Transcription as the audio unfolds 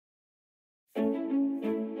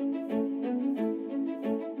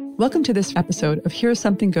Welcome to this episode of Here's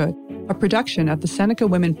Something Good, a production of the Seneca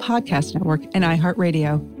Women Podcast Network and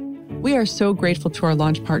iHeartRadio. We are so grateful to our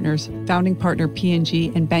launch partners, founding partner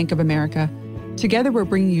P&G and Bank of America. Together, we're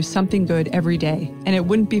bringing you something good every day, and it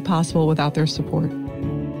wouldn't be possible without their support.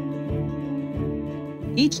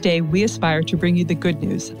 Each day, we aspire to bring you the good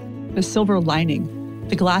news, the silver lining,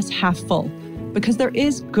 the glass half full, because there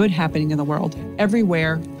is good happening in the world,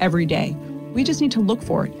 everywhere, every day. We just need to look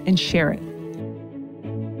for it and share it.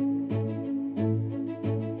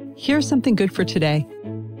 Here's something good for today.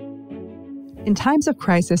 In times of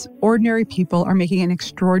crisis, ordinary people are making an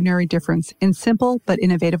extraordinary difference in simple but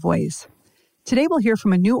innovative ways. Today, we'll hear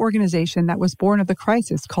from a new organization that was born of the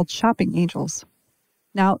crisis called Shopping Angels.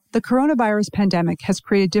 Now, the coronavirus pandemic has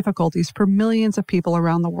created difficulties for millions of people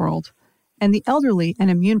around the world, and the elderly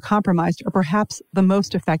and immune-compromised are perhaps the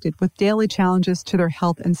most affected with daily challenges to their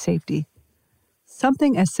health and safety.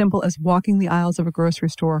 Something as simple as walking the aisles of a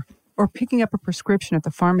grocery store or picking up a prescription at the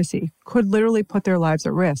pharmacy could literally put their lives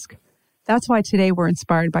at risk. That's why today we're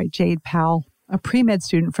inspired by Jade Powell, a pre-med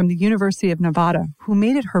student from the University of Nevada who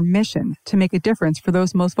made it her mission to make a difference for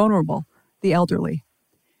those most vulnerable, the elderly.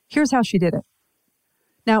 Here's how she did it.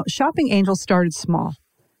 Now, Shopping Angels started small.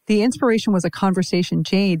 The inspiration was a conversation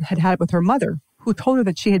Jade had had with her mother, who told her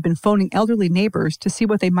that she had been phoning elderly neighbors to see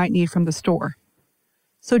what they might need from the store.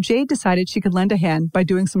 So Jade decided she could lend a hand by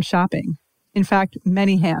doing some shopping. In fact,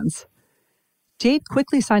 many hands. Jade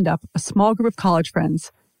quickly signed up a small group of college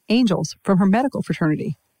friends, angels from her medical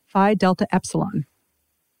fraternity, Phi Delta Epsilon.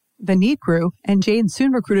 The need grew, and Jade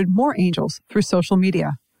soon recruited more angels through social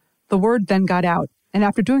media. The word then got out, and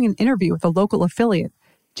after doing an interview with a local affiliate,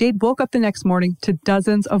 Jade woke up the next morning to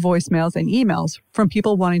dozens of voicemails and emails from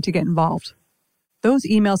people wanting to get involved. Those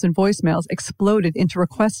emails and voicemails exploded into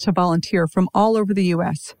requests to volunteer from all over the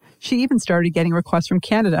U.S. She even started getting requests from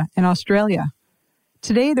Canada and Australia.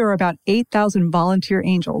 Today, there are about 8,000 volunteer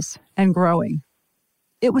angels and growing.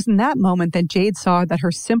 It was in that moment that Jade saw that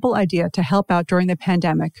her simple idea to help out during the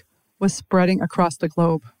pandemic was spreading across the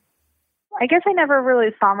globe. I guess I never really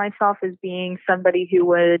saw myself as being somebody who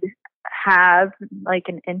would have like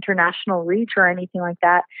an international reach or anything like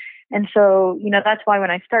that. And so, that's why when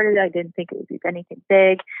I started, I didn't think it would be anything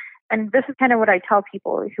big. And this is kind of what I tell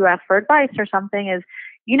people who ask for advice or something is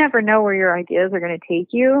you never know where your ideas are going to take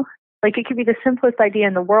you. Like it could be the simplest idea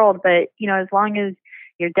in the world, but, as long as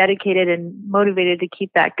you're dedicated and motivated to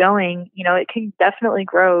keep that going, it can definitely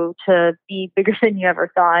grow to be bigger than you ever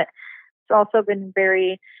thought. It's also been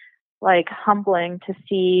very humbling to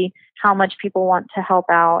see how much people want to help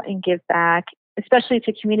out and give back, especially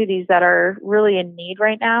to communities that are really in need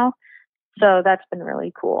right now. So that's been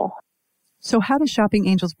really cool. So how does Shopping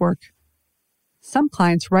Angels work? Some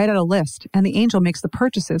clients write out a list and the angel makes the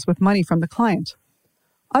purchases with money from the client.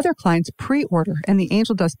 Other clients pre-order and the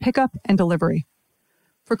angel does pickup and delivery.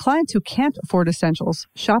 For clients who can't afford essentials,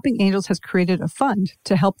 Shopping Angels has created a fund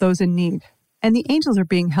to help those in need. And the angels are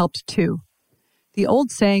being helped too. The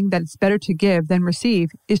old saying that it's better to give than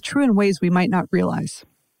receive is true in ways we might not realize.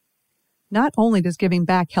 Not only does giving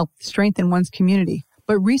back help strengthen one's community,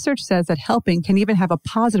 but research says that helping can even have a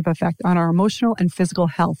positive effect on our emotional and physical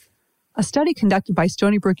health. A study conducted by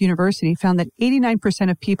Stony Brook University found that 89%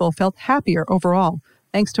 of people felt happier overall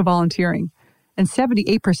thanks to volunteering, and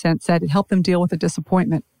 78% said it helped them deal with a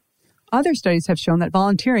disappointment. Other studies have shown that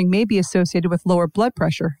volunteering may be associated with lower blood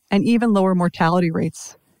pressure and even lower mortality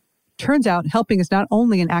rates. Turns out helping is not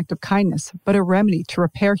only an act of kindness, but a remedy to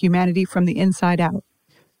repair humanity from the inside out.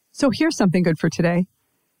 So here's something good for today.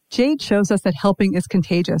 Jade shows us that helping is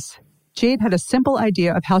contagious. Jade had a simple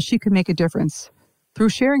idea of how she could make a difference. Through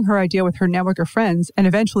sharing her idea with her network of friends and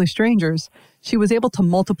eventually strangers, she was able to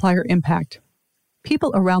multiply her impact.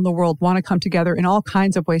 People around the world want to come together in all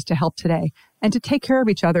kinds of ways to help today and to take care of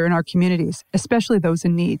each other in our communities, especially those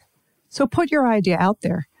in need. So put your idea out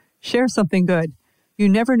there. Share something good. You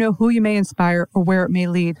never know who you may inspire or where it may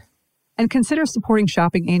lead. And consider supporting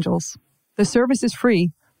Shopping Angels. The service is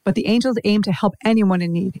free, but the angels aim to help anyone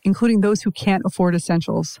in need, including those who can't afford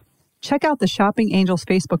essentials. Check out the Shopping Angels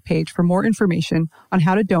Facebook page for more information on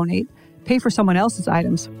how to donate, pay for someone else's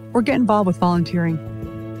items, or get involved with volunteering.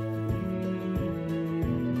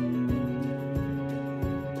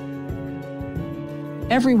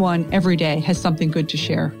 Everyone, every day, has something good to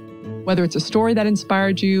share. Whether it's a story that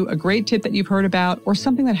inspired you, a great tip that you've heard about, or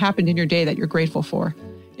something that happened in your day that you're grateful for.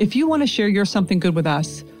 If you want to share your something good with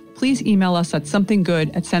us, please email us at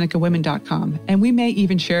somethinggood@senecawomen.com, and we may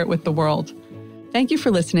even share it with the world. Thank you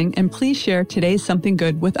for listening, and please share today's something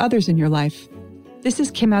good with others in your life. This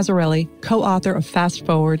is Kim Azzarelli, co-author of Fast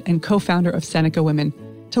Forward and co-founder of Seneca Women.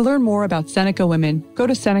 To learn more about Seneca Women, go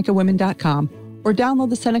to senecawomen.com or download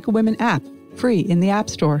the Seneca Women app, free in the App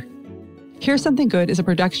Store. Here's Something Good is a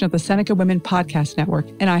production of the Seneca Women Podcast Network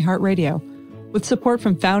and iHeartRadio, with support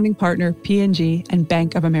from founding partner P&G and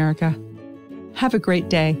Bank of America. Have a great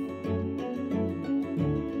day.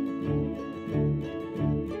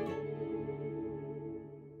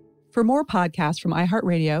 For more podcasts from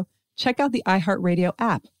iHeartRadio, check out the iHeartRadio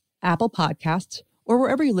app, Apple Podcasts, or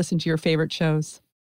wherever you listen to your favorite shows.